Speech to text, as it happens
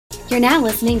You're now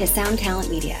listening to Sound Talent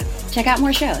Media. Check out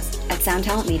more shows at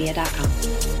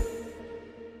soundtalentmedia.com.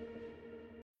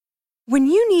 When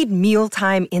you need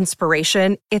mealtime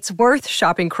inspiration, it's worth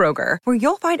shopping Kroger, where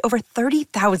you'll find over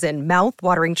 30,000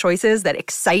 mouth-watering choices that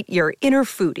excite your inner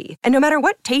foodie. And no matter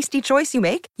what tasty choice you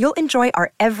make, you'll enjoy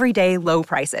our everyday low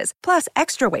prices, plus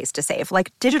extra ways to save,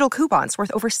 like digital coupons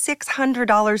worth over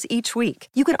 $600 each week.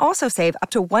 You can also save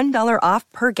up to $1 off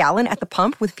per gallon at the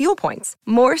pump with fuel points.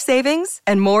 More savings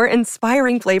and more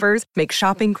inspiring flavors make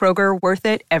shopping Kroger worth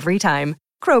it every time.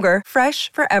 Kroger,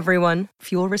 fresh for everyone.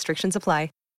 Fuel restrictions apply.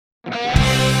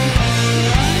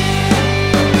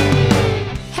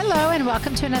 Hello and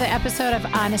welcome to another episode of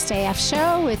Honest AF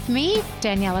Show with me,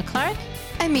 Daniela Clark.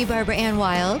 And me, Barbara Ann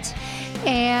Wild.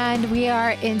 And we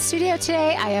are in studio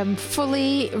today. I am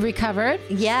fully recovered.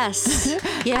 Yes.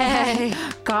 Yay.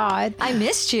 God. I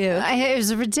missed you. It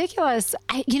was ridiculous.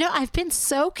 I've been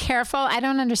so careful. I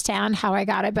don't understand how I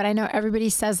got it, but I know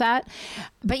everybody says that.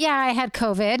 But yeah, I had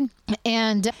COVID.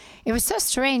 And it was so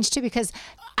strange too, because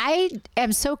I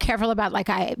am so careful about,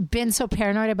 I've been so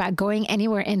paranoid about going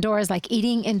anywhere indoors, like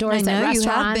eating indoors at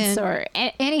restaurants or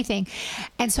anything.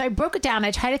 And so I broke it down.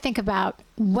 I tried to think about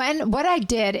what I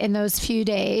did in those few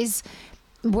days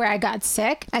where I got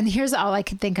sick. And here's all I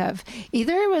could think of.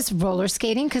 Either it was roller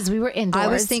skating because we were indoors. I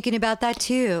was thinking about that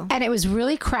too. And it was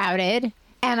really crowded.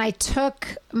 And I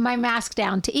took my mask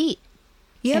down to eat.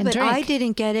 Yeah, but drink. I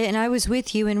didn't get it, and I was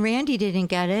with you, and Randy didn't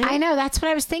get it. I know. That's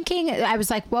what I was thinking. I was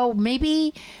like, well,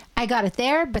 maybe I got it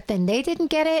there, but then they didn't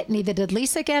get it. Neither did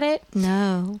Lisa get it.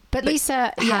 No. But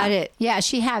Lisa had it. Yeah,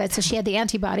 she had it, so she had the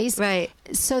antibodies. Right.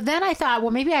 So then I thought, well,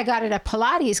 maybe I got it at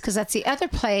Pilates, because that's the other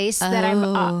place that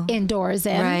I'm indoors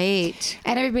in. Right.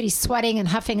 And everybody's sweating and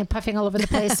huffing and puffing all over the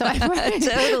place. So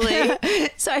Totally.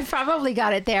 So I probably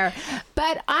got it there.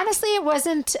 But honestly, it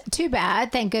wasn't too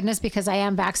bad, thank goodness, because I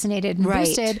am vaccinated and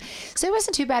boosted. So it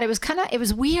wasn't too bad. It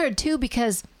was weird too,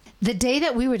 because the day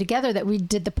that we were together, that we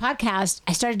did the podcast,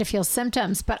 I started to feel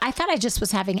symptoms, but I thought I just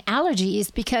was having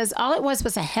allergies, because all it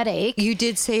was a headache. You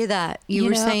did say that. You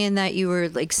were saying that you were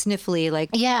like sniffly, like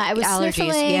I was allergies.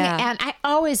 Sniffling, yeah. and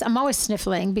I'm always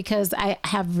sniffling because I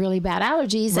have really bad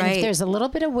allergies, and if there's a little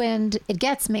bit of wind, it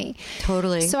gets me.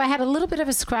 Totally. So I had a little bit of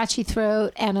a scratchy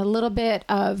throat and a little bit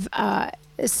of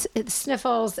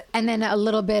sniffles, and then a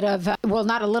little bit of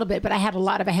not a little bit, but I had a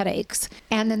lot of headaches,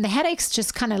 and then the headaches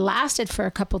just kind of lasted for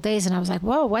a couple days, and I was like,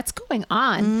 whoa, what's going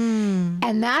on?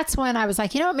 And that's when I was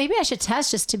like, maybe I should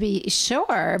test just to be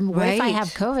sure. What if I have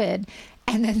COVID?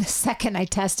 And then the second I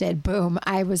tested, boom,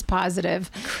 I was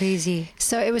positive. Crazy.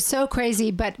 So it was so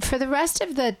crazy. But for the rest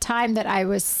of the time that I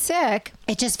was sick,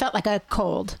 it just felt like a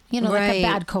cold, like a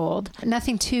bad cold.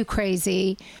 Nothing too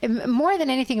crazy. More than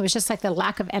anything, it was just like the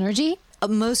lack of energy.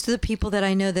 Most of the people that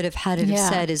I know that have had it have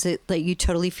said is that you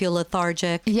totally feel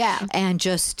lethargic. Yeah. And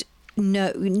just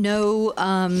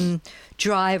no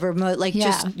drive or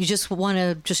just you just want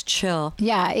to just chill.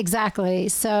 Yeah, exactly.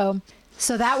 So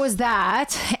that was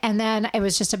that. And then it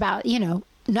was just about,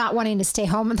 not wanting to stay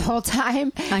home the whole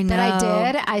time. I know. But I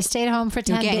did. I stayed home for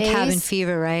 10 days. You're getting cabin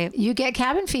fever, right? You get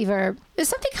cabin fever. There's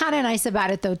something kind of nice about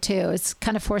it, though, too. It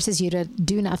kind of forces you to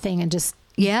do nothing and just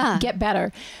get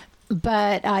better.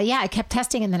 But I kept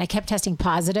testing, and then I kept testing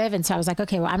positive. And so I was like,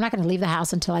 okay, well, I'm not going to leave the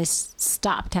house until I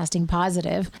stop testing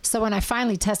positive. So when I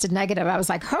finally tested negative, I was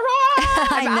like, hurrah!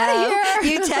 I'm out of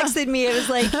here. You texted me. It was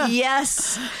like,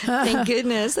 yes, thank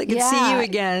goodness. I could see you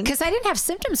again. Because I didn't have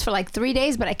symptoms for like 3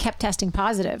 days, but I kept testing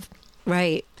positive.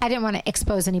 Right. I didn't want to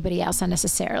expose anybody else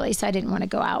unnecessarily, so I didn't want to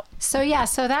go out. So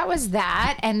so that was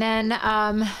that. And then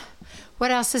what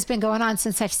else has been going on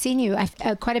since I've seen you?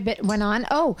 Quite a bit went on.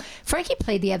 Oh, Frankie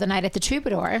played the other night at the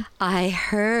Troubadour. I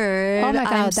heard. Oh my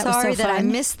God, I'm that was sorry so that fun. I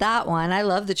missed that one. I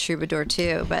love the Troubadour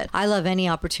too, but I love any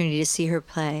opportunity to see her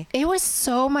play. It was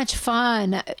so much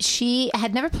fun. She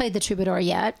had never played the Troubadour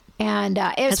yet. And it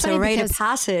was It's funny a rite because of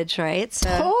passage, right? So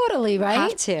totally, right?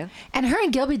 Have to. And her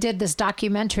and Gilby did this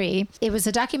documentary. It was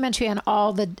a documentary on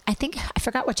all the, I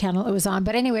forgot what channel it was on,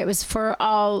 but anyway, it was for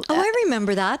all. Oh, I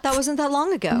remember that. That wasn't that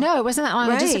long ago. No, it wasn't that long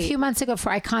ago. Just a Right. few months ago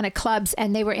for Iconic Clubs,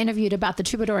 and they were interviewed about the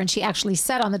Troubadour, and she actually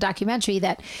said on the documentary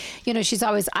that, she's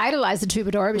always idolized the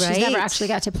Troubadour, but she's never Right. actually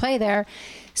got to play there.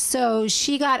 So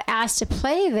she got asked to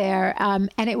play there,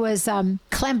 and it was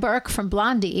Clem Burke from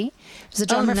Blondie, who's a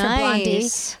drummer for Blondie,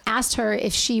 nice. asked her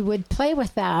if she would play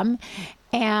with them.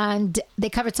 And they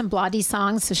covered some Blondie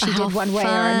songs. So she did One Way or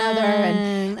Another.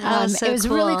 And so it was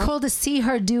cool. really cool to see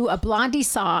her do a Blondie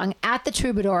song at the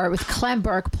Troubadour with Clem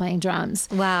Burke playing drums.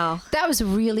 Wow. That was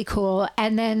really cool.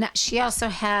 And then she also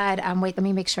had, wait, let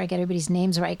me make sure I get everybody's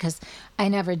names right because I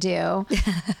never do.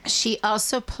 She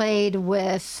also played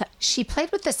with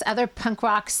this other punk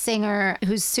rock singer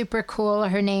who's super cool.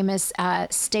 Her name is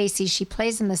Stacy. She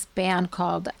plays in this band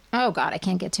called, oh God, I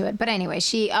can't get to it. But anyway,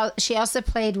 she also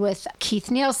played with Keith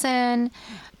Nielsen.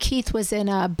 Keith was in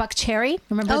Buck Cherry.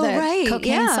 Remember the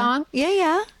Cocaine song?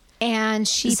 Yeah. And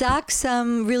Zach's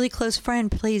really close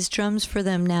friend plays drums for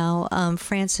them now.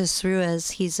 Francis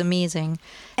Ruiz, he's amazing.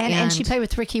 And she played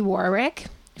with Ricky Warwick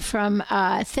from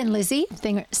Thin Lizzy,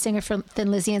 singer from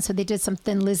Thin Lizzy. And so they did some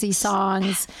Thin Lizzy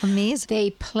songs. Amazing.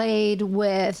 They played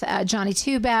with Johnny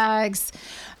Two Bags,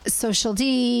 Social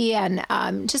D, and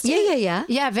just... Yeah.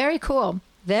 Yeah, very cool.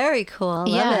 Very cool.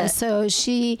 Love it. So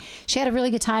she had a really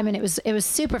good time, and it was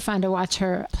super fun to watch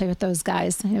her play with those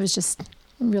guys. It was just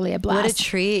really a blast. What a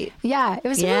treat. Yeah, it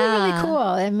was really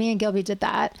cool. And me and Gilby did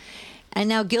that. And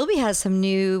now Gilby has some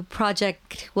new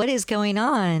project. What is going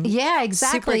on? Yeah,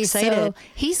 exactly. Super excited. So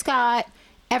he's got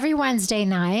every Wednesday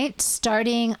night,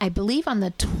 starting, I believe, on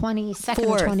the 22nd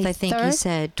or 23rd. I think you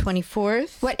said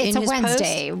 24th. It's a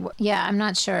Wednesday. Yeah, I'm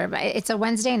not sure, but it's a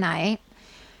Wednesday night.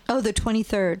 Oh, the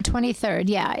 23rd. 23rd,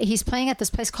 yeah. He's playing at this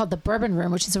place called the Bourbon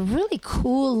Room, which is a really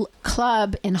cool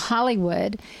club in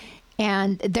Hollywood.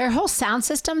 And their whole sound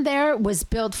system there was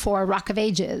built for Rock of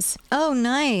Ages. Oh,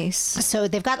 nice. So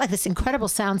they've got like this incredible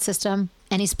sound system.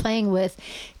 And he's playing with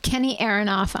Kenny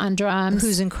Aronoff on drums.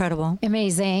 Who's incredible.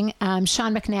 Amazing.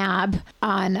 Sean McNabb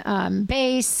on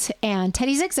bass. And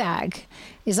Teddy Zigzag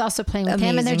is also playing with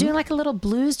him. And they're doing like a little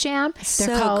blues jam.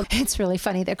 It's really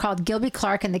funny. They're called Gilby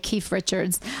Clarke and the Keith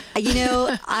Richards. You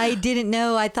know, I didn't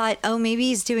know. I thought, maybe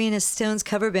he's doing a Stones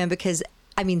cover band because...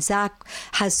 I mean, Zach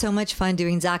has so much fun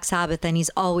doing Zach Sabbath, and he's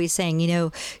always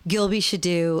saying, Gilby should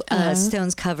do a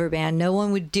Stones cover band. No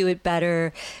one would do it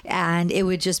better, and it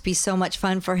would just be so much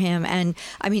fun for him. And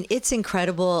I mean, it's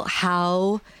incredible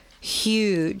how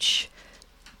huge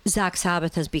Zach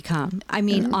Sabbath has become. I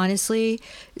mean, honestly,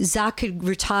 Zach could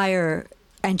retire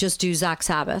and just do Zach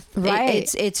Sabbath.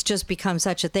 Right. It's just become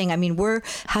such a thing. I mean, we're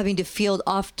having to field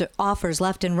offers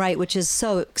left and right, which is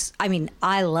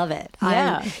I love it.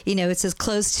 Yeah. It's as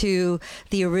close to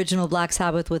the original Black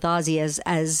Sabbath with Ozzy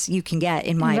as you can get,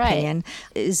 in my opinion.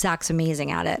 Zach's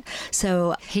amazing at it.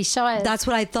 So that's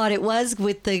what I thought it was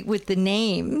with the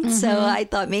name. Mm-hmm. So I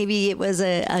thought maybe it was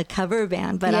a cover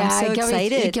band, but I'm so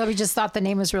excited. Gilby just thought the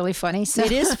name was really funny. So.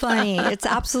 It is funny. It's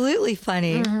absolutely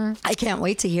funny. Mm-hmm. I can't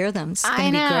wait to hear them.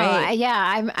 I know. Great.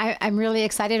 Yeah, I'm really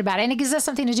excited about it. And it gives us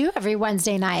something to do every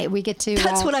Wednesday night. We get to...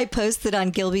 That's what I posted on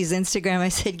Gilby's Instagram. I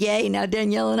said, yay, now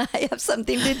Danielle and I have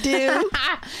something to do.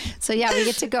 So yeah, we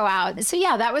get to go out. So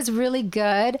yeah, that was really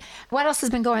good. What else has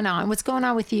been going on? What's going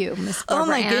on with you, Miss Barbara Oh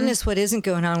my Ann? goodness, what isn't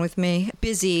going on with me?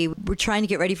 Busy. We're trying to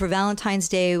get ready for Valentine's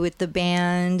Day with the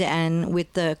band and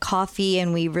with the coffee,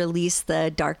 and we released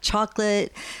the dark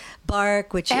chocolate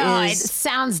bark, which it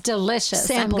sounds delicious.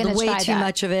 Sampled way too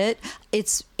much of it.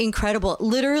 It's incredible.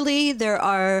 Literally, there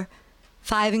are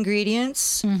 5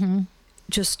 ingredients: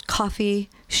 just coffee,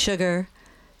 sugar,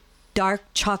 dark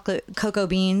chocolate, cocoa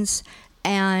beans,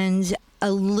 and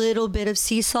a little bit of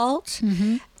sea salt,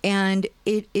 and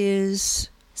it is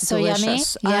so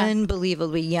delicious. Yummy. Yeah.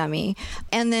 Unbelievably yummy.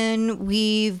 And then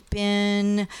I've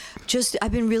been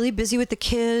really busy with the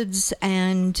kids,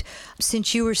 and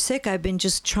since you were sick, I've been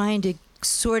just trying to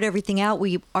sort everything out.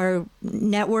 Our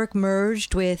network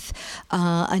merged with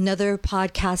another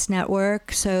podcast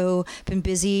network, so been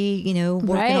busy,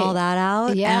 working all that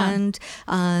out. Yeah.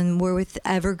 And we're with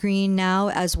Evergreen now,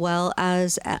 as well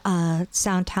as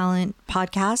Sound Talent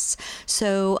podcasts.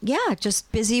 So yeah, just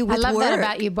busy with work. I love that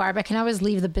about you, Barb. I can always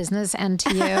leave the business end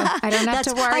to you. I don't have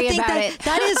to worry about it.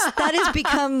 That has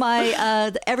become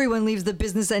my everyone leaves the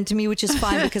business end to me, which is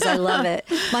fine because I love it.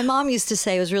 My mom used to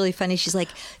say, it was really funny, she's like,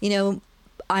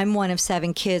 I'm one of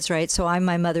 7 kids, right? So I'm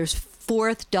my mother's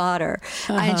 4th daughter.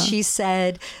 And she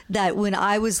said that when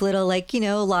I was little,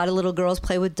 a lot of little girls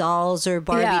play with dolls or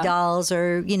Barbie dolls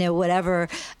or, whatever.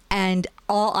 And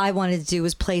all I wanted to do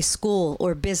was play school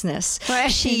or business.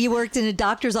 Right. She worked in a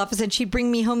doctor's office, and she'd bring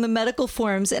me home the medical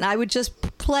forms, and I would just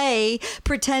play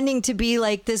pretending to be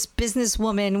like this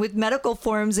businesswoman with medical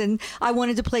forms, and I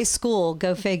wanted to play school.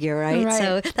 Go figure, right?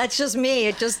 So that's just me.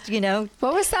 It just,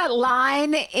 What was that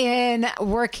line in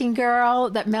Working Girl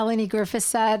that Melanie Griffith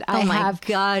said? Oh my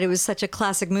God, it was such a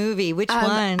classic movie. Which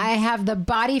one? I have the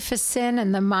body for sin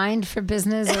and the mind for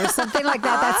business, or something like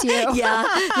that. That's you. Yeah.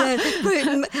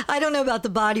 I don't know about the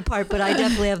body part, but I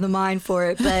definitely have the mind for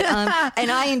it. But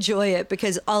and I enjoy it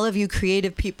because all of you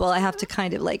creative people, I have to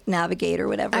kind of like navigate or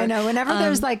whatever. I know.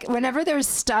 Whenever there's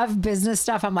stuff, business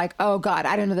stuff, I'm like, oh God,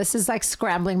 I don't know. This is like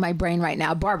scrambling my brain right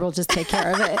now. Barb will just take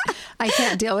care of it. I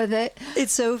can't deal with it.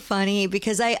 It's so funny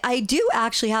because I do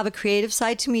actually have a creative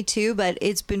side to me too, but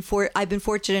I've been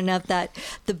fortunate enough that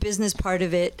the business part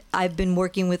of it, I've been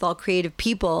working with all creative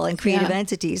people and creative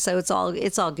entities, so it's all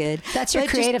good. That's your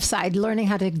creative side, learning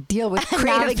how to deal with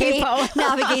creative people,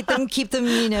 navigate them, keep them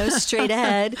straight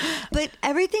ahead. But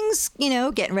everything's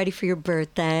getting ready for your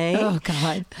birthday. Oh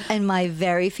God! And my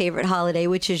very favorite holiday,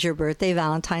 which is your birthday,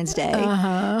 Valentine's Day.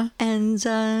 And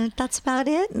that's about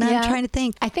it. And I'm trying to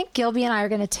think. I think Gilby and I are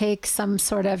going to take some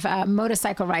sort of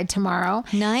motorcycle ride tomorrow.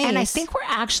 Nice. And I think we're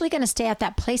actually going to stay at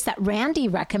that place that Randy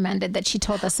recommended that she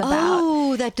told us about.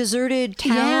 Oh, that deserted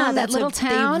town. Yeah, that little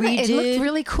town. It looked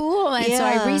really cool. And so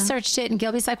I researched it, and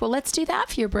Gilby's like, well, let's do that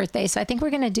for your birthday. So I think we're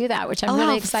going to do that, which I'm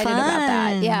really excited about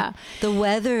that. Yeah. The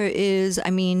weather is,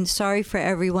 sorry for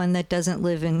everyone that doesn't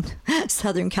live in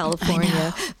Southern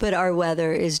California, but our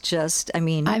weather is just,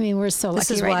 we're so lucky right now.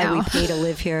 This is why we pay to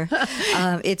live here.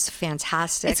 It's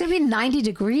fantastic. It's going to be 90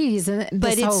 degrees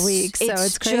this whole week, so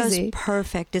it's crazy. Just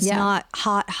perfect. It's not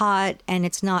hot, and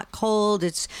it's not cold.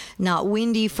 It's not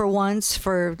windy for once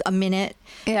for a minute.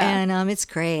 Yeah. And it's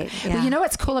great. Yeah. Well, you know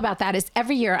what's cool about that is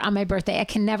every year on my birthday, I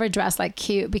can never dress like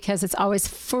cute because it's always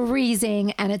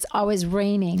freezing and it's always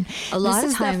raining. A lot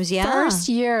of times, This is the first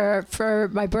year for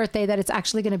my birthday that it's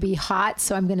actually going to be hot,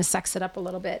 so I'm going to sex it up a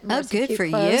little bit. Oh, good for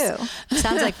you.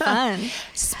 Sounds like fun.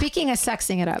 Speaking of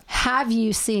sexing it up, have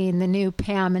you seen the new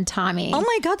Pam and Tommy? Oh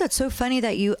my God, that's so funny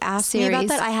that you asked me about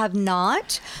that. I have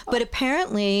not, but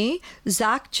apparently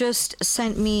Zach just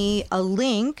sent me a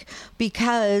link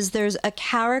because there's a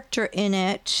character in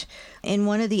it in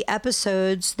one of the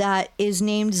episodes that is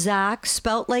named Zach,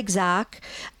 spelt like Zach,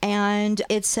 and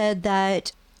it said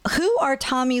that who are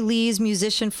Tommy Lee's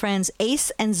musician friends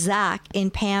Ace and Zach in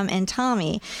Pam and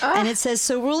Tommy? And it says,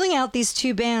 so ruling out these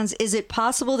two bands, is it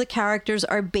possible the characters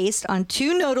are based on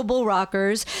two notable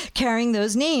rockers carrying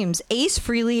those names, Ace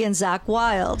Frehley and Zach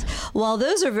Wilde? While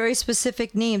those are very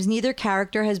specific names, neither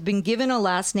character has been given a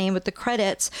last name with the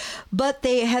credits, but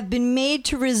they have been made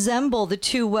to resemble the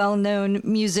two well-known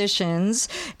musicians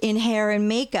in hair and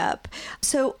makeup.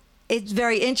 So it's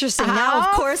very interesting. Now,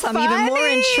 of course, I'm even more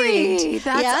intrigued.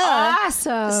 That's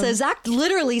awesome. So Zach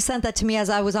literally sent that to me as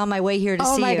I was on my way here to see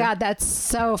you. Oh my God, that's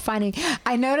so funny.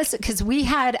 I noticed it because we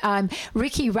had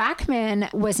Ricky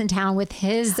Rackman was in town with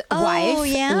his wife,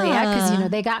 Leah, because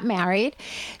they got married.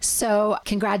 So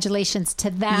congratulations to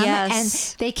them.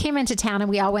 Yes. And they came into town and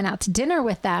we all went out to dinner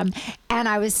with them. And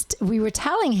we were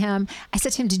telling him, I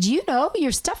said to him, did you know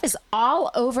your stuff is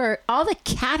all over, all the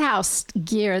Cat House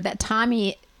gear that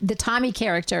the Tommy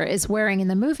character is wearing in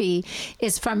the movie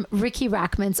is from Ricky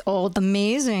Rackman's old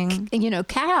amazing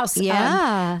Cat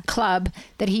House club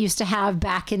that he used to have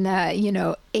back in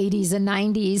the 80s and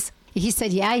 90s. He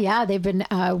said, they've been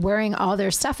wearing all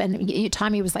their stuff. And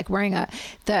Tommy was like wearing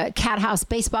the Cat House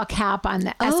baseball cap on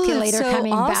the escalator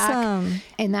coming back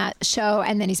in that show.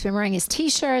 And then he's been wearing his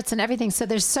T-shirts and everything. So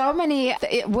there's so many,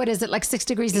 what is it, like 6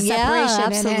 degrees of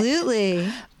separation? Absolutely.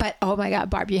 But oh my God,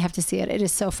 Barb, you have to see it. It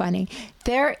is so funny.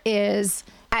 There is,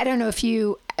 I don't know if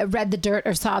you read The Dirt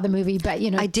or saw the movie, but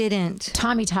I didn't.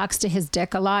 Tommy talks to his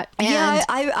dick a lot. And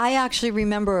I actually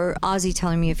remember Ozzy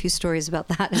telling me a few stories about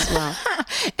that as well.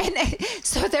 And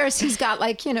so he's got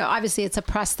obviously it's a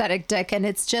prosthetic dick, and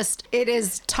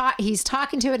he's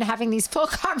talking to it and having these full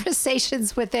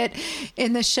conversations with it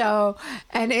in the show,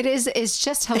 and it's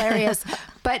just hilarious.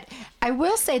 But I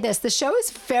will say this, the show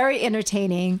is very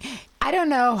entertaining. I don't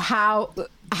know how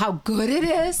good it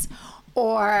is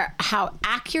or how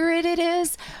accurate it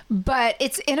is, but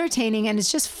it's entertaining and it's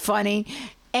just funny.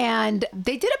 And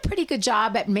they did a pretty good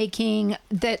job at making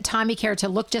the Tommy character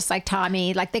look just like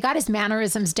Tommy. Like, they got his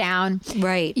mannerisms down.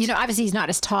 Right. Obviously he's not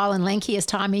as tall and lanky as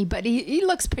Tommy, but he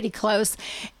looks pretty close.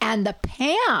 And the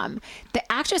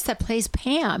actress that plays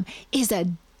Pam is a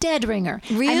dead ringer.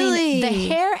 Really? The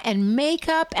hair and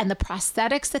makeup and the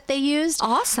prosthetics that they used.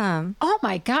 Awesome. Oh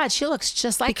my God, she looks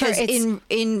just like her. Because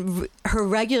in her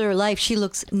regular life, she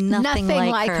looks nothing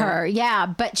like her. Yeah,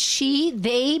 but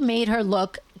they made her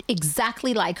look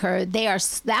exactly like her. They are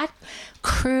that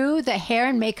crew, the hair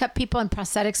and makeup people and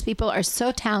prosthetics people are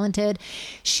so talented.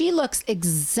 She looks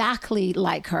exactly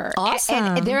like her. Awesome.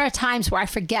 And there are times where I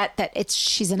forget that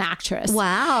she's an actress.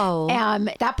 Wow.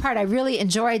 That part I really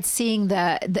enjoyed seeing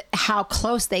the how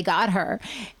close they got her.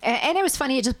 And it was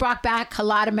funny. It just brought back a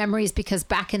lot of memories because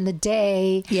back in the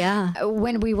day,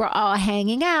 when we were all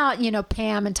hanging out,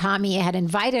 Pam and Tommy had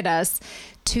invited us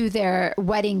to their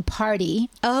wedding party.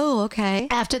 Oh, okay.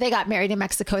 After they got married in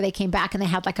Mexico, they came back and they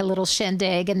had like a little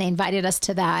shindig and they invited us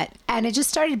to that. And it just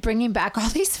started bringing back all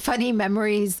these funny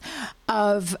memories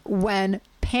of when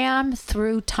Pam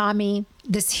threw Tommy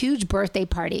this huge birthday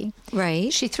party.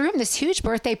 Right. She threw him this huge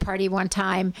birthday party one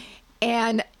time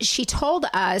and she told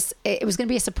us it was going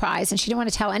to be a surprise and she didn't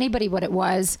want to tell anybody what it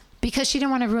was because she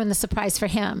didn't want to ruin the surprise for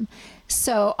him.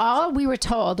 So all we were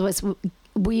told was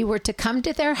we were to come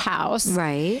to their house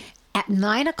right at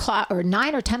 9 o'clock or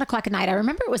 9 or 10 o'clock at night. I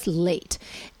remember it was late.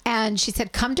 And she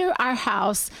said, come to our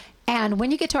house. And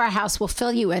when you get to our house, we'll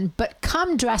fill you in, but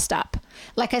come dressed up,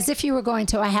 like as if you were going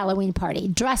to a Halloween party.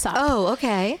 Dress up. Oh,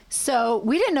 okay. So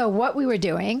we didn't know what we were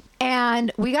doing,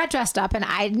 and we got dressed up, and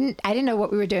I didn't know what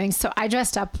we were doing, so I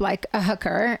dressed up like a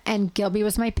hooker, and Gilby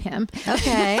was my pimp.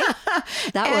 Okay,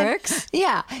 that works.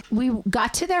 Yeah, we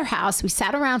got to their house. We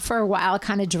sat around for a while,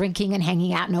 kind of drinking and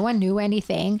hanging out. No one knew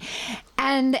anything,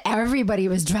 and everybody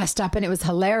was dressed up, and it was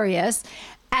hilarious.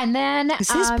 And then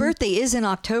his birthday is in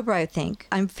October, I think.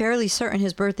 I'm fairly certain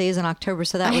his birthday is in October,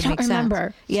 so that would make sense. I don't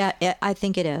remember. Yeah, I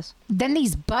think it is. Then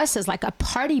these buses, like a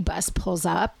party bus pulls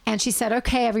up and she said,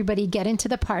 okay, everybody get into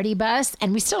the party bus.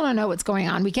 And we still don't know what's going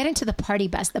on. We get into the party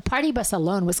bus. The party bus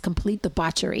alone was complete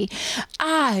debauchery.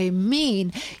 I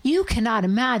mean, you cannot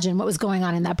imagine what was going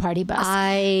on in that party bus.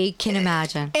 I can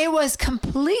imagine. It was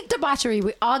complete debauchery.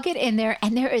 We all get in there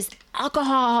and there is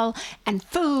alcohol and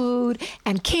food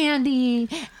and candy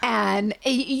and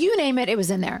you name it, it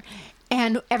was in there.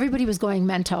 And everybody was going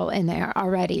mental in there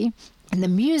already. And the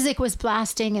music was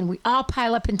blasting and we all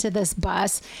pile up into this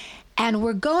bus and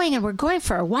we're going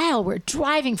for a while. We're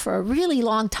driving for a really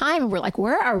long time. And we're like,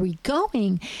 where are we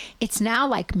going? It's now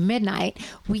like midnight.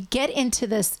 We get into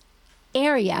this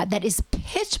area that is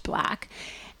pitch black.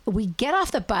 We get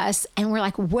off the bus and we're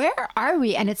like, where are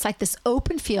we? And it's like this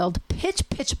open field, pitch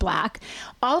black.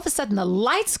 All of a sudden the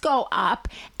lights go up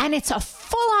and it's a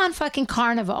full on fucking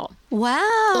carnival.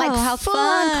 Wow. Like how full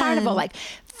fun. on carnival, like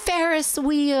Ferris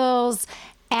wheels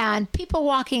and people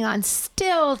walking on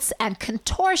stilts and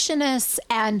contortionists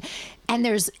and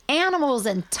there's animals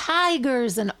and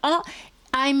tigers and all.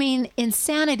 I mean,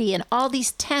 insanity and all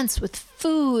these tents with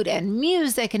food and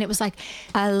music. And it was like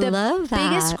love that.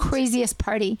 Biggest, craziest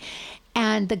party.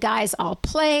 And the guys all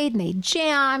played and they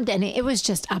jammed and it was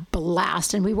just a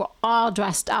blast. And we were all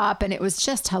dressed up and it was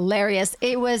just hilarious.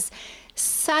 It was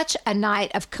such a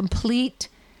night of complete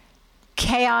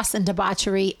chaos and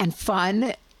debauchery and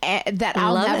fun that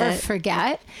I'll never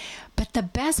forget. But the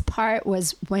best part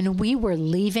was when we were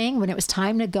leaving, when it was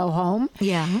time to go home.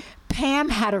 Yeah. Pam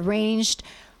had arranged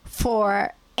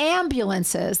for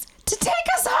ambulances to take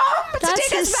us home, to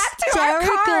take us back to our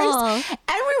cars. And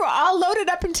we were all loaded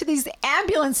up into these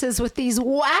ambulances with these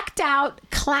whacked out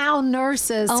clown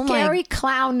nurses, scary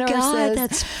clown nurses. God,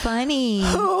 that's funny.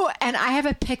 And I have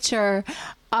a picture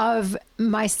of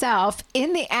myself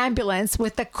in the ambulance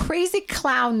with the crazy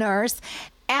clown nurse.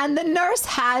 And the nurse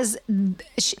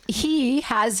he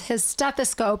has his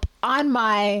stethoscope on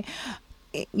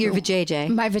your vajayjay.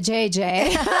 My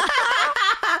vajayjay.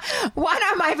 One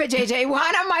on my vajayjay, one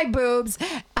on my boobs.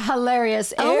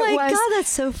 Hilarious. Oh my God, that's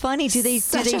so funny. Do they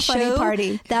show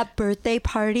party. that birthday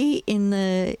party in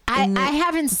the I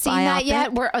haven't seen that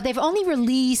yet. They've only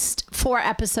released 4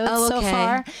 episodes so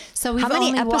far. So we've How many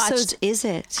only episodes watched, is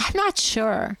it? I'm not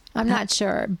sure.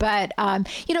 But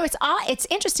it's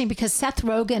interesting because Seth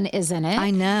Rogen is in it.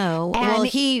 I know. And well,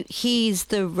 he's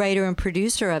the writer and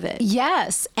producer of it.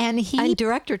 Yes, and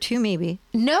director too, maybe.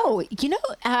 No,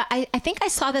 I think I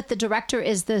saw that the director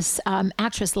is this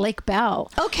actress Lake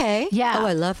Bell. Okay. Yeah. Oh,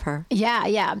 I love her.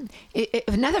 Yeah.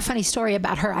 Another funny story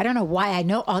about her. I don't know why I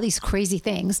know all these crazy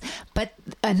things, but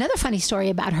another funny story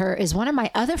about her is one of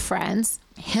my other friends,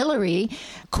 Hillary,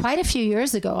 quite a few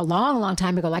years ago, a long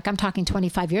time ago, like I'm talking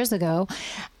 25 years ago,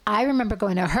 I remember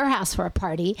going to her house for a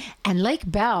party and Lake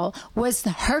Bell was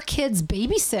her kid's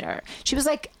babysitter. She was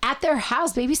like at their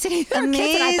house babysitting their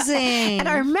kids. And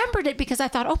I remembered it because I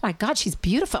thought, oh my God, she's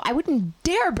beautiful. I wouldn't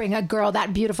dare bring a girl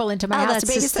that beautiful into my house to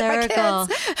babysit my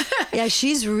kids. Yeah,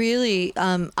 she's really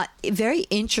very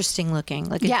interesting looking,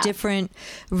 like a different,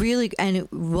 really, and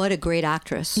what a great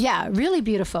actress. Yeah, really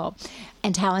beautiful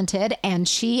and talented. And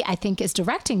she, I think, is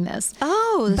directing this.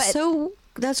 Oh, so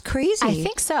That's crazy. I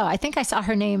think so. I think I saw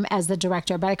her name as the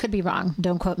director, but I could be wrong.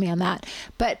 Don't quote me on that.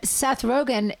 But Seth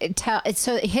Rogen,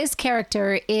 so his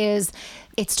character is,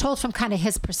 it's told from kind of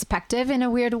his perspective in a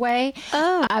weird way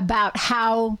about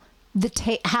how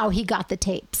how he got the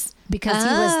tapes, because he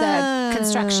was the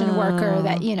construction worker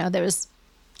that, you know, there was.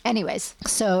 Anyways,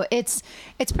 so it's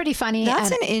pretty funny.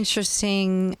 That's an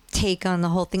interesting take on the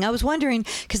whole thing. I was wondering,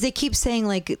 because they keep saying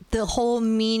like the whole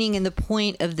meaning and the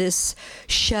point of this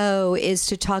show is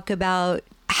to talk about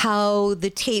how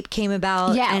the tape came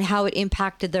about and how it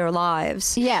impacted their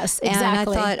lives. Yes, exactly. And I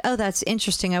thought, oh, that's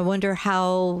interesting. I wonder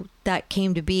how that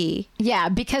came to be. Yeah,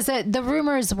 because the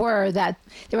rumors were that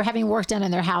they were having work done in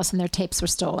their house and their tapes were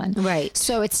stolen. Right.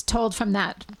 So it's told from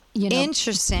that, you know,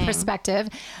 interesting perspective.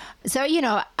 So, you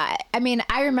know, I mean,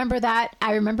 I remember that.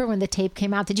 I remember when the tape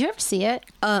came out. Did you ever see it?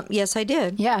 Yes, I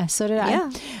did. Yeah, so did I.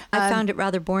 Yeah. I found it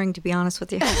rather boring, to be honest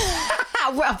with you.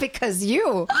 Well, because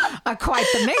you are quite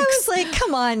the mix. I was like,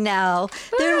 come on now.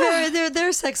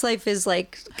 Their sex life is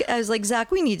like, I was like, Zach,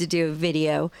 we need to do a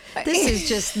video. This is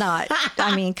just not,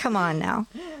 I mean, come on now.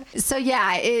 So,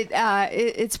 yeah,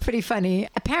 it's pretty funny.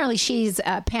 Apparently,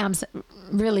 Pam's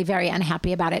really very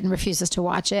unhappy about it and refuses to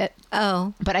watch it.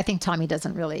 Oh. But I think Tommy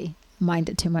doesn't really mind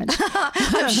it too much.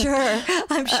 I'm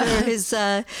sure his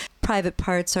private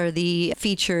parts are the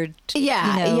featured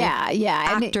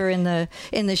actor in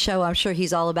the show. I'm sure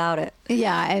he's all about it.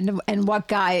 Yeah, and what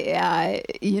guy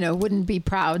wouldn't be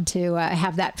proud to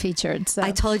have that featured? So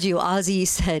I told you, Ozzy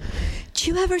said, "Did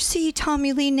you ever see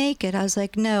Tommy Lee naked?" I was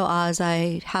like, "No, Oz,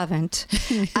 I haven't."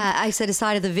 I said,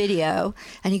 "Aside of the video,"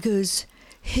 and he goes,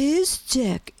 "His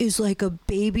dick is like a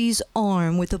baby's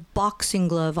arm with a boxing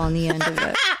glove on the end of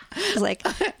it." I was like,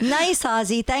 "Nice,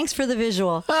 Ozzy. Thanks for the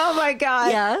visual." Oh, my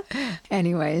God. Yeah.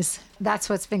 Anyways, that's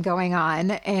what's been going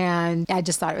on. And I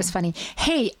just thought it was funny.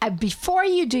 Hey, before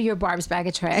you do your Barb's Bag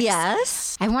of Tricks.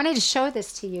 Yes. I wanted to show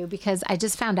this to you because I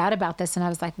just found out about this and I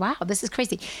was like, wow, this is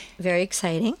crazy. Very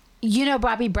exciting. You know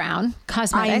Bobbi Brown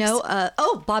Cosmetics? I know.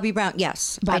 Bobbi Brown.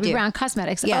 Yes, Bobbi Brown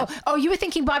Cosmetics. Yeah. Oh, you were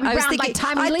thinking Bobbi Brown like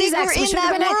Tommy Lee's ex. I think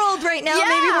we're in that world right now. Yeah.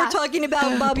 Maybe we're talking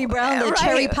about Bobbi Brown, the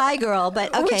cherry pie girl.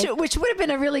 But okay, which would have been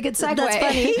a really good segue. That's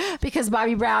funny because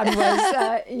Bobbi Brown was,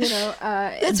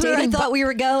 that's where I thought we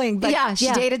were going. But yeah,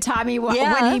 she dated Tommy when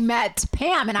he met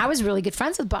Pam, and I was really good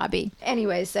friends with Bobbi.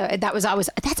 Anyway, so that's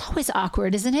always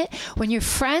awkward, isn't it? When you're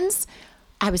friends.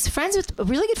 I was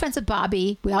really good friends with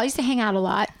Bobbi. We all used to hang out a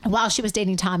lot while she was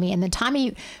dating Tommy. And then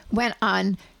Tommy went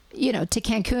on, to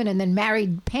Cancun and then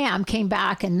married Pam, came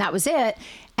back, and that was it.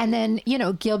 And then,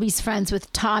 Gilby's friends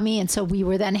with Tommy. And so we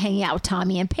were then hanging out with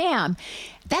Tommy and Pam.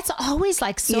 That's always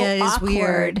like so it awkward. Is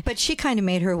weird. But she kind of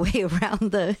made her way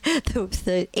around the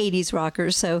 80s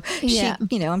rockers. So she,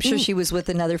 I'm sure she was with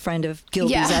another friend of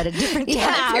Gilby's at a different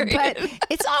time period. But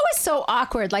it's always so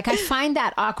awkward. Like I find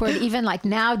that awkward even like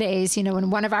nowadays, when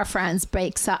one of our friends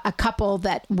breaks up, a couple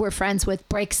that we're friends with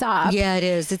breaks up. Yeah, it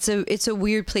is. It's a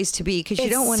weird place to be because you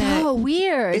don't want to. It's so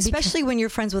weird. Especially when you're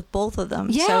friends with both of them.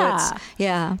 Yeah.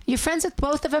 So you're friends with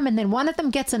both of them and then one of them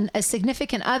gets a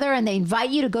significant other and they invite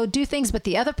you to go do things, but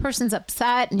the other person's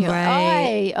upset and you're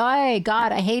like, oh,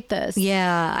 God, I hate this.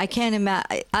 Yeah, I can't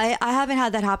imagine. I haven't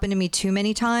had that happen to me too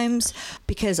many times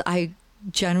because I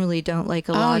generally don't like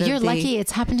a lot of you're lucky.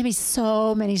 It's happened to me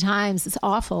so many times. It's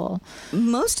awful.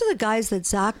 Most of the guys that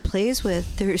Zach plays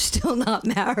with, they're still not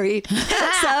married.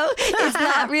 So it's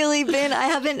not really been, I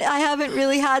haven't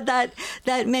really had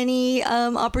that many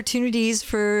opportunities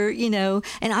for,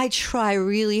 and I try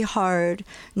really hard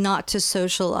not to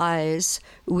socialize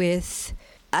with.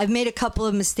 I've made a couple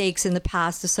of mistakes in the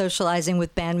past of socializing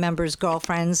with band members'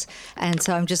 girlfriends. And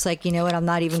so I'm just like, you know what, I'm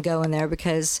not even going there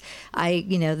because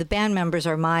the band members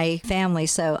are my family.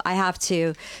 So I have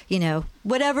to,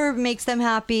 whatever makes them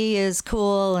happy is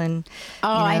cool. And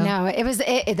I know.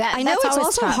 I know it's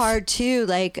also tough. Hard too.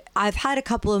 Like I've had a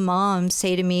couple of moms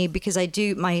say to me, because I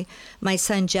do, my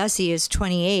son Jesse is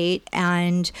 28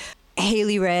 and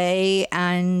Haley Ray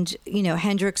and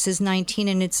Hendrix is 19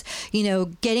 and it's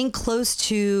getting close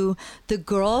to the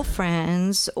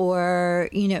girlfriends or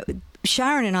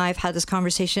Sharon and I have had this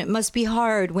conversation. It must be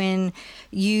hard when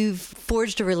you've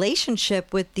forged a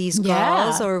relationship with these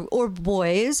girls or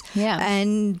boys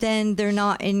and then they're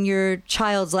not in your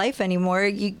child's life anymore.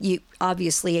 You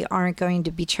obviously aren't going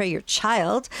to betray your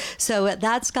child. So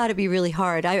that's got to be really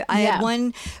hard. I had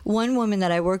one woman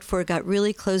that I worked for got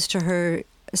really close to her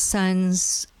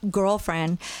son's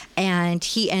girlfriend, and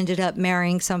he ended up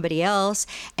marrying somebody else.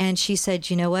 And she said,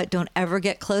 you know what? Don't ever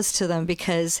get close to them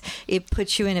because it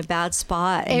puts you in a bad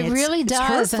spot. And It really does.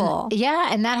 It's hurtful.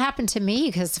 And that happened to me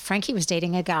because Frankie was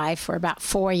dating a guy for about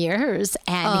 4 years,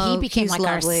 and he became he's like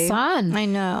lovely. our son. I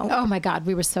know. Oh my God,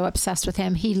 we were so obsessed with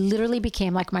him. He literally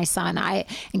became like my son.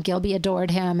 And Gilby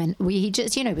adored him, and he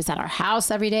just, he was at our house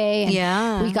every day.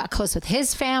 And we got close with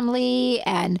his family,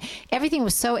 and everything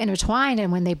was so intertwined.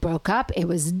 And when they broke up, it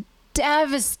was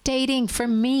devastating for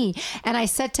me. And I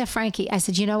said to Frankie, I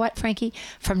said, you know what, Frankie,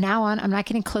 from now on, I'm not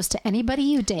getting close to anybody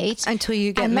you date until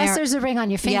you get unless married. There's a ring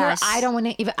on your finger. Yes. I don't want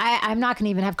to even, I'm not going to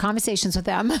even have conversations with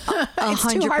them. It's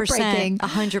too 100%. heartbreaking.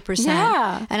 100%.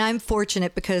 Yeah. And I'm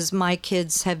fortunate because my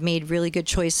kids have made really good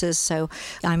choices. So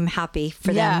I'm happy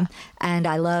for them. And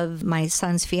I love my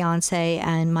son's fiance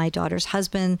and my daughter's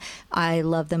husband. I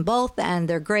love them both and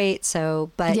they're great.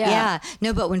 So, but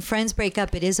but when friends break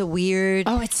up, it is a weird,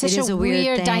 it's such a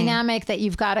weird thing. Dynamic that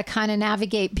you've got to kind of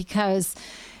navigate because,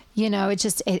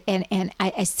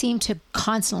 I seem to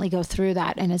constantly go through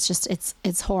that, and it's just,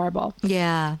 it's horrible.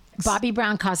 Yeah. Bobbi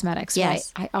Brown Cosmetics,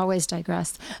 yes. Right? I always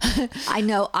digress. I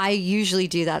know. I usually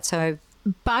do that. So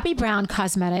Bobbi Brown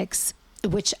Cosmetics,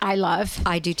 which I love.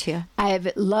 I do too. I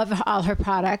love all her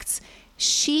products.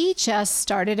 She just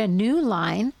started a new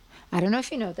line. I don't know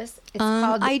if you know this. It's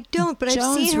called I don't, but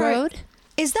Jones I've seen her. Road.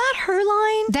 Is that her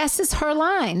line? This is her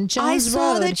line, Jones Road.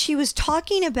 I saw that she was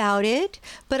talking about it,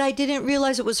 but I didn't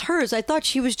realize it was hers. I thought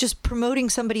she was just promoting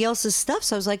somebody else's stuff.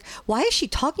 So I was like, why is she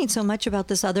talking so much about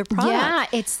this other product? Yeah,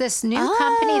 it's this new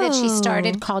company that she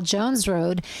started called Jones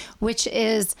Road, which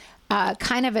is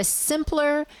kind of a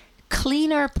simpler,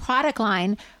 cleaner product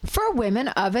line for women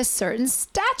of a certain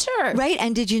stature. Right.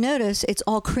 And did you notice it's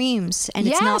all creams and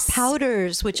it's not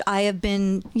powders, which I have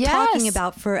been talking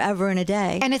about forever and a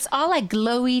day. And it's all like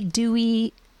glowy,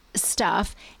 dewy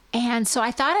stuff. And so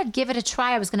I thought I'd give it a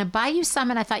try. I was going to buy you some,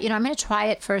 and I thought, I'm going to try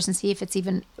it first and see if it's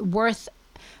even worth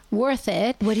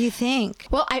it. What do you think?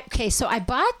 Well,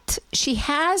 she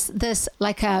has this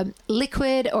like a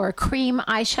liquid or a cream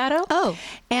eyeshadow. Oh.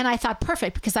 And I thought,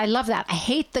 perfect, because I love that. I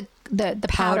hate the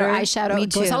powder eyeshadow. Me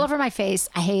It goes too. all over my face.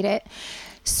 I hate it.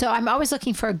 So I'm always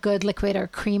looking for a good liquid or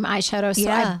cream eyeshadow. So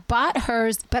I bought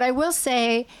hers, but I will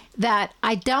say that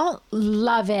I don't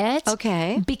love it.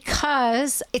 Okay.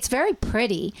 Because it's very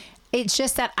pretty. It's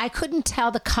just that I couldn't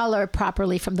tell the color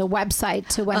properly from the website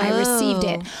to when I received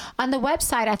it. On the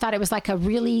website, I thought it was like a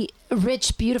really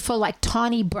rich, beautiful, like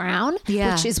tawny brown,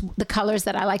 which is the colors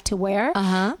that I like to wear.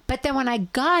 But then when I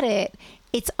got it,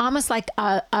 it's almost like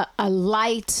a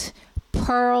light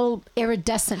pearl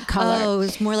iridescent color. Oh,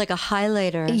 it's more like a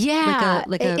highlighter. Yeah,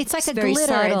 it's like a very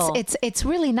glitter. Subtle. It's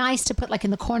really nice to put like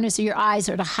in the corners of your eyes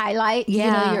or to highlight,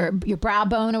 your brow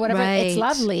bone or whatever. Right. It's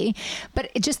lovely, but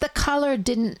it just the color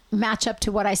didn't match up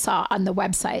to what I saw on the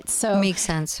website. So makes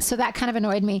sense. So that kind of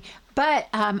annoyed me. But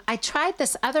I tried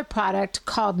this other product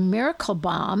called Miracle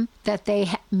Balm that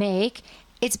they make.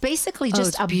 It's basically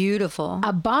just beautiful.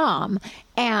 A balm,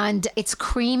 and it's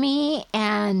creamy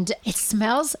and it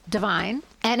smells divine.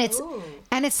 And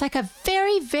it's like a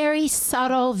very, very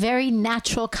subtle, very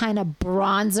natural kind of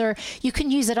bronzer. You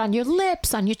can use it on your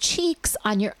lips, on your cheeks,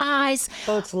 on your eyes.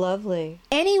 Oh, it's lovely.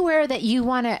 Anywhere that you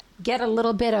want to get a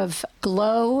little bit of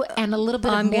glow and a little bit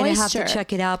of moisture. I'm going to have to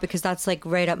check it out because that's like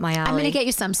right up my alley. I'm going to get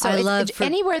you some. So I love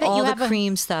anywhere that all you the have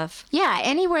cream stuff. Yeah,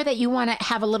 anywhere that you want to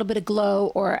have a little bit of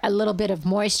glow or a little bit of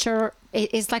moisture.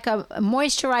 It's like a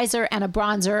moisturizer and a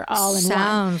bronzer all in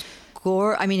one.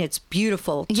 I mean, it's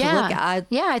beautiful to look at.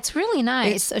 Yeah, it's really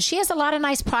nice. She has a lot of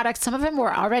nice products. Some of them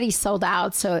were already sold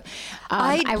out. So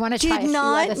I want to try a few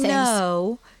other things. I did not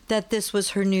know that this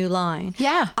was her new line.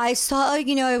 Yeah. I saw,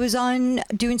 I was on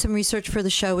doing some research for the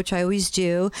show, which I always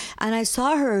do, and I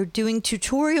saw her doing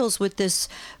tutorials with this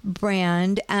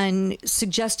brand and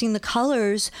suggesting the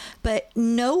colors, but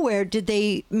nowhere did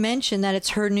they mention that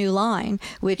it's her new line,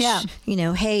 which,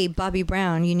 hey, Bobbi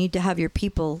Brown, you need to have your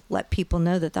people let people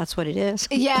know that that's what it is.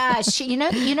 Yeah. You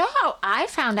know how I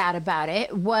found out about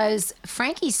it was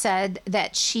Frankie said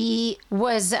that she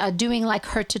was doing like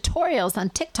her tutorials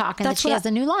on TikTok and that she has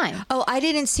a new line. Oh, I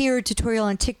didn't see her tutorial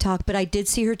on TikTok, but I did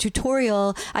see her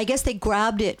tutorial. I guess they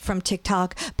grabbed it from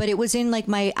TikTok, but it was in like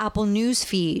my Apple News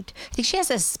feed. I think she has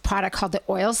this product called the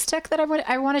oil stick that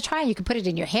I want to try. You can put it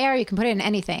in your hair. You can put it in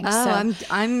anything. Oh, so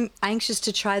I'm anxious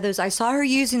to try those. I saw her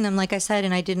using them, like I said,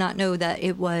 and I did not know that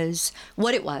it was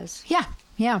what it was. Yeah.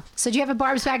 Yeah. So do you have a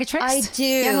Barb's bag of tricks? I do.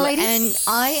 Young lady? And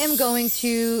I am going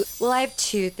to, I have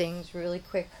two things really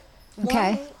quick.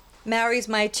 Okay. One marries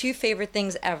my two favorite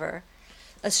things ever.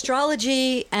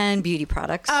 astrology and beauty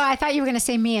products. Oh, I thought you were going to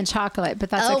say me and chocolate, but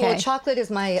that's okay. Well, chocolate is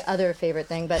my other favorite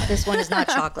thing, but this one is not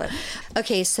chocolate.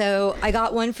 Okay, so I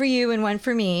got one for you and one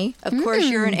for me. Of course,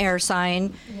 you're an air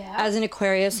sign as an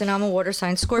Aquarius, and I'm a water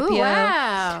sign, Scorpio. Ooh,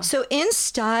 wow. So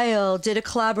InStyle did a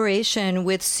collaboration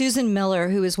with Susan Miller,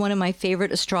 who is one of my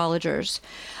favorite astrologers.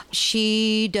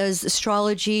 She does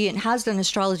astrology and has done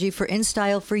astrology for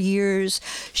InStyle for years.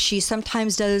 She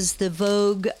sometimes does the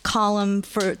Vogue column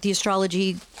for the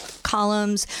astrology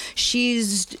columns.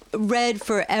 She's read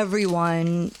for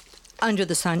everyone under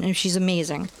the sun, and she's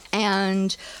amazing.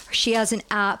 And she has an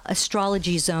app,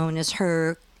 Astrology Zone is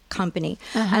her company.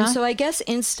 And so I guess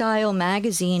InStyle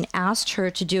magazine asked her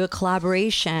to do a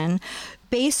collaboration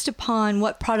based upon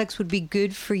what products would be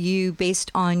good for you based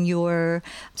on your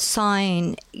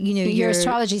sign, your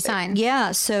astrology sign.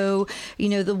 Yeah. So,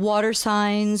 the water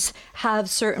signs have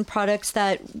certain products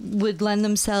that would lend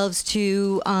themselves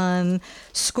to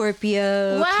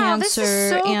Scorpio, Cancer, this is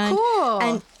so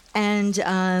cool.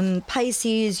 And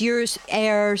Pisces. Yours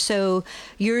air, so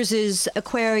yours is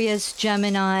Aquarius,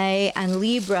 Gemini, and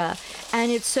Libra.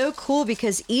 And it's so cool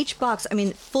because each box,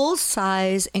 full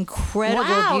size, incredible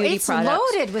beauty it's products.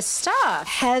 Loaded with stuff.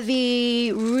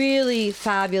 Heavy, really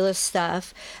fabulous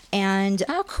stuff. And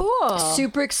oh, cool.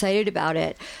 Super excited about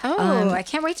it. Oh, I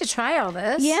can't wait to try all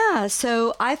this. Yeah,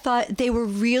 so I thought they were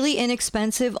really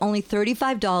inexpensive, only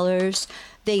 $35.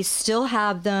 They still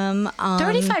have them.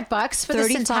 $35 for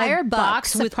this entire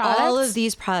box of with products? all of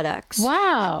these products.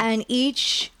 Wow. And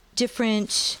each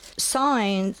different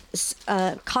sign,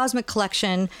 cosmic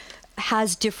collection,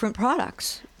 has different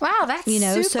products. Wow, that's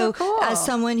super cool. As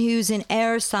someone who's an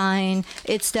air sign,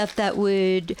 it's stuff that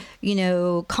would,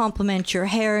 complement your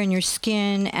hair and your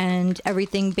skin and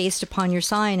everything based upon your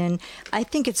sign. And I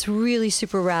think it's really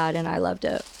super rad, and I loved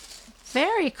it.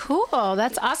 Very cool.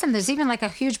 That's awesome. There's even like a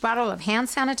huge bottle of hand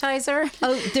sanitizer.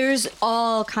 Oh, there's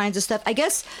all kinds of stuff. I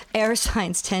guess air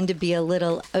signs tend to be a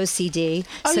little OCD.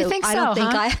 Oh, you think so? I don't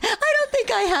think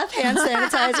I have hand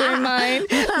sanitizer in mine.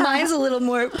 Mine's a little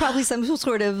more, probably some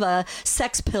sort of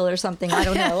sex pill or something. I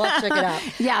don't know. I'll check it out.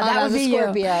 Yeah, that would be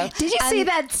Scorpio. you. Did you see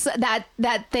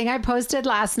that thing I posted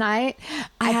last night?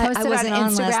 I posted on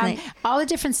on last Instagram night. all the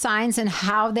different signs and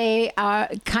how they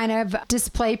kind of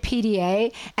display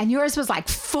PDA, and yours was like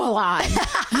full on.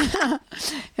 It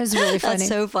was really funny. That's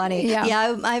so funny.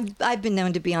 Yeah. I've been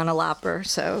known to be on a lapper,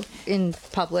 so in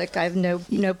public I have no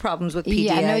problems with PDA.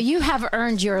 Yeah, no, you have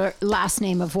earned your last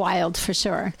name of Wild for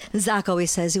sure. Zach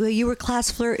always says, well, you were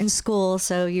class flirt in school,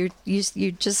 so you're just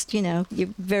you're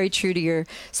very true to your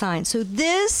sign. So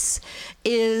this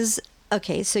is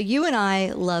okay, so you and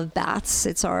I love baths.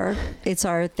 It's our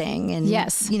thing, and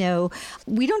yes,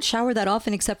 we don't shower that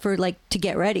often except for like to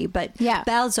get ready. But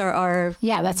baths are our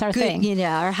that's our good, thing.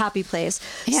 Our happy place.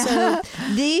 Yeah. So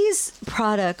these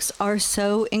products are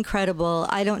so incredible.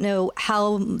 I don't know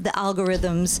how the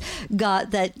algorithms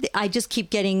got that. I just keep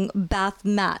getting bath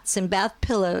mats and bath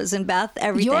pillows and bath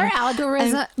everything. Your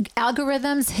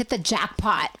algorithms hit the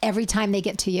jackpot every time they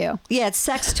get to you. Yeah, it's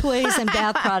sex toys and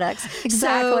bath products.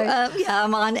 Exactly. So,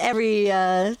 I'm on every,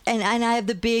 and I have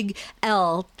the big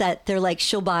L that they're like,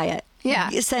 she'll buy it. Yeah.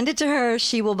 You send it to her,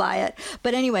 she will buy it.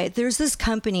 But anyway, there's this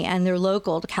company, and they're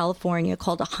local to California,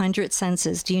 called 100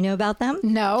 Senses. Do you know about them?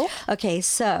 No. Okay,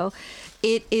 so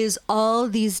it is all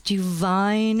these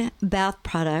divine bath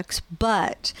products,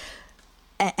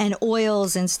 and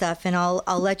oils and stuff, and I'll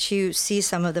let you see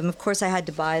some of them. Of course, I had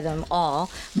to buy them all,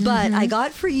 but I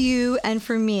got for you and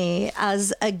for me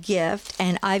as a gift,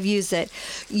 and I've used it.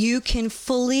 You can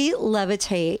fully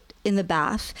levitate in the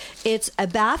bath. It's a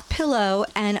bath pillow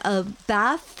and a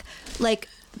bath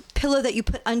pillow that you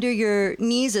put under your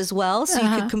knees as well, so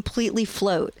you could completely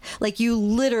float. Like you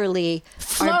literally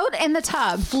float in the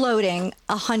tub. Floating,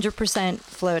 100%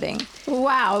 floating.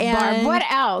 Wow, Barb. What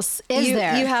else is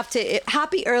there? You have to,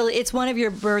 happy early, it's one of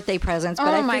your birthday presents, but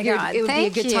I figured it would be a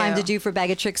good time to do for Bag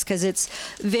of Tricks because it's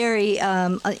very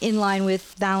in line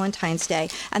with Valentine's Day.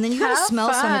 And then you got to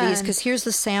smell some of these because here's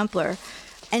the sampler.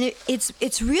 And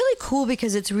it's really cool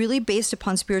because it's really based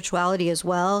upon spirituality as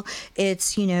well.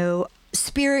 It's,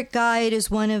 Spirit Guide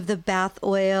is one of the bath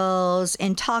oils,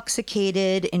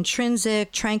 Intoxicated,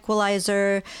 Intrinsic,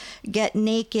 Tranquilizer, Get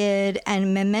Naked,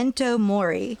 and Memento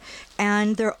Mori.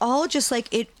 And they're all just like,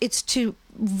 it's to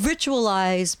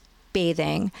ritualize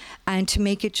bathing and to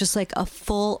make it just like a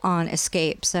full-on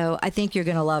escape. So I think you're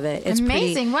going to love it. It's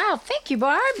amazing. Wow. Thank you,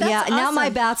 Barb. That's Now awesome. my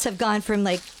baths have gone from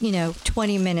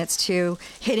 20 minutes to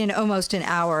hitting almost an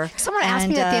hour. Someone asked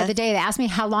me that the other day. They asked me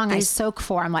how long I soak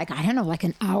for. I'm like, I don't know, like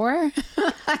an hour?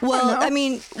 Well, I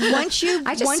mean, once you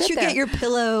get your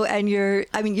pillow and you're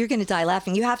going to die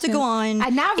laughing. You have to go on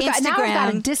now Instagram.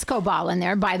 I've got a disco ball in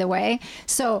there, by the way.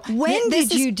 So when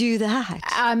did you do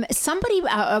that? Somebody,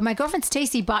 my girlfriend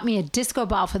Stacy bought me a disco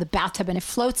ball for the bathtub, and it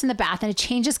floats in the bath and it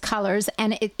changes colors,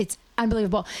 and it's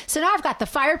unbelievable. So now I've got the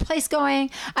fireplace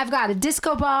going. I've got a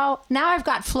disco ball. Now I've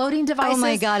got floating devices. Oh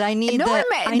my God, I need no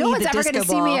one's ever going to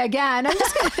see me again. I'm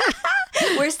just gonna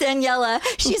Where's Daniela?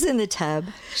 She's in the tub.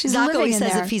 Zach always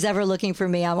says if he's ever looking for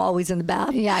me, I'm always in the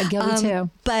bath. Yeah, guilty too.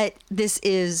 But this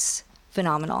is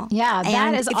phenomenal. Yeah,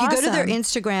 that is awesome. If you go to their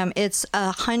Instagram, it's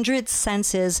 100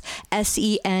 Senses,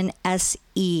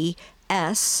 SENSES.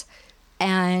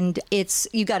 And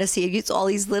you got to see it. It's all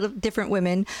these little different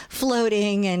women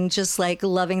floating and just like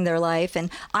loving their life. And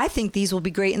I think these will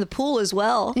be great in the pool as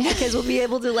well, because we'll be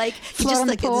able to float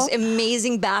get this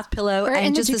amazing bath pillow or and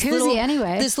in just the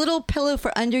jacuzzi this little pillow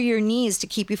for under your knees to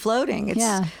keep you floating. It's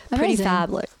pretty amazing.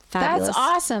 fabulous. That's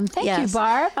awesome. Thank you,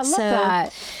 Barb. I love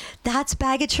that. That's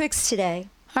Bag of Tricks today.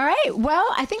 All right. Well,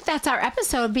 I think that's our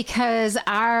episode because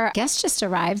our guest just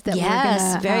arrived. We're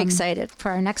gonna, very excited for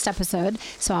our next episode.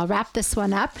 So I'll wrap this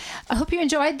one up. I hope you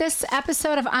enjoyed this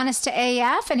episode of Honest to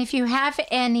AF. And if you have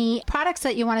any products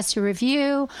that you want us to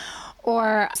review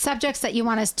or subjects that you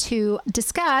want us to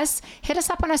discuss, hit us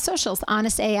up on our socials.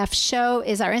 Honest AF Show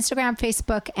is our Instagram,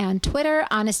 Facebook, and Twitter.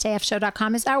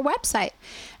 HonestAFShow.com is our website.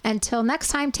 Until next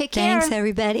time, take care. Thanks,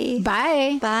 everybody.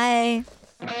 Bye. Bye.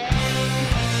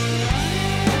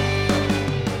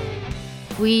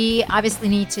 We obviously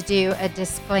need to do a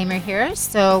disclaimer here,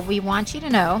 so we want you to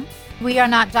know we are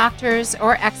not doctors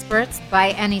or experts by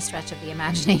any stretch of the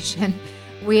imagination.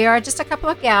 We are just a couple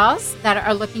of gals that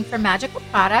are looking for magical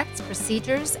products,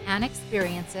 procedures, and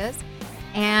experiences.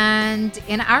 And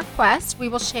in our quest, we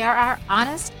will share our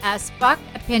honest as fuck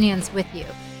opinions with you.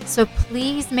 So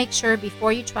please make sure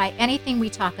before you try anything we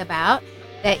talk about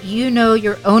that you know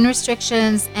your own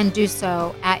restrictions and do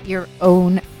so at your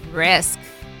own risk.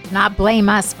 Do not blame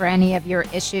us for any of your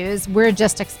issues. We're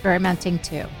just experimenting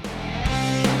too.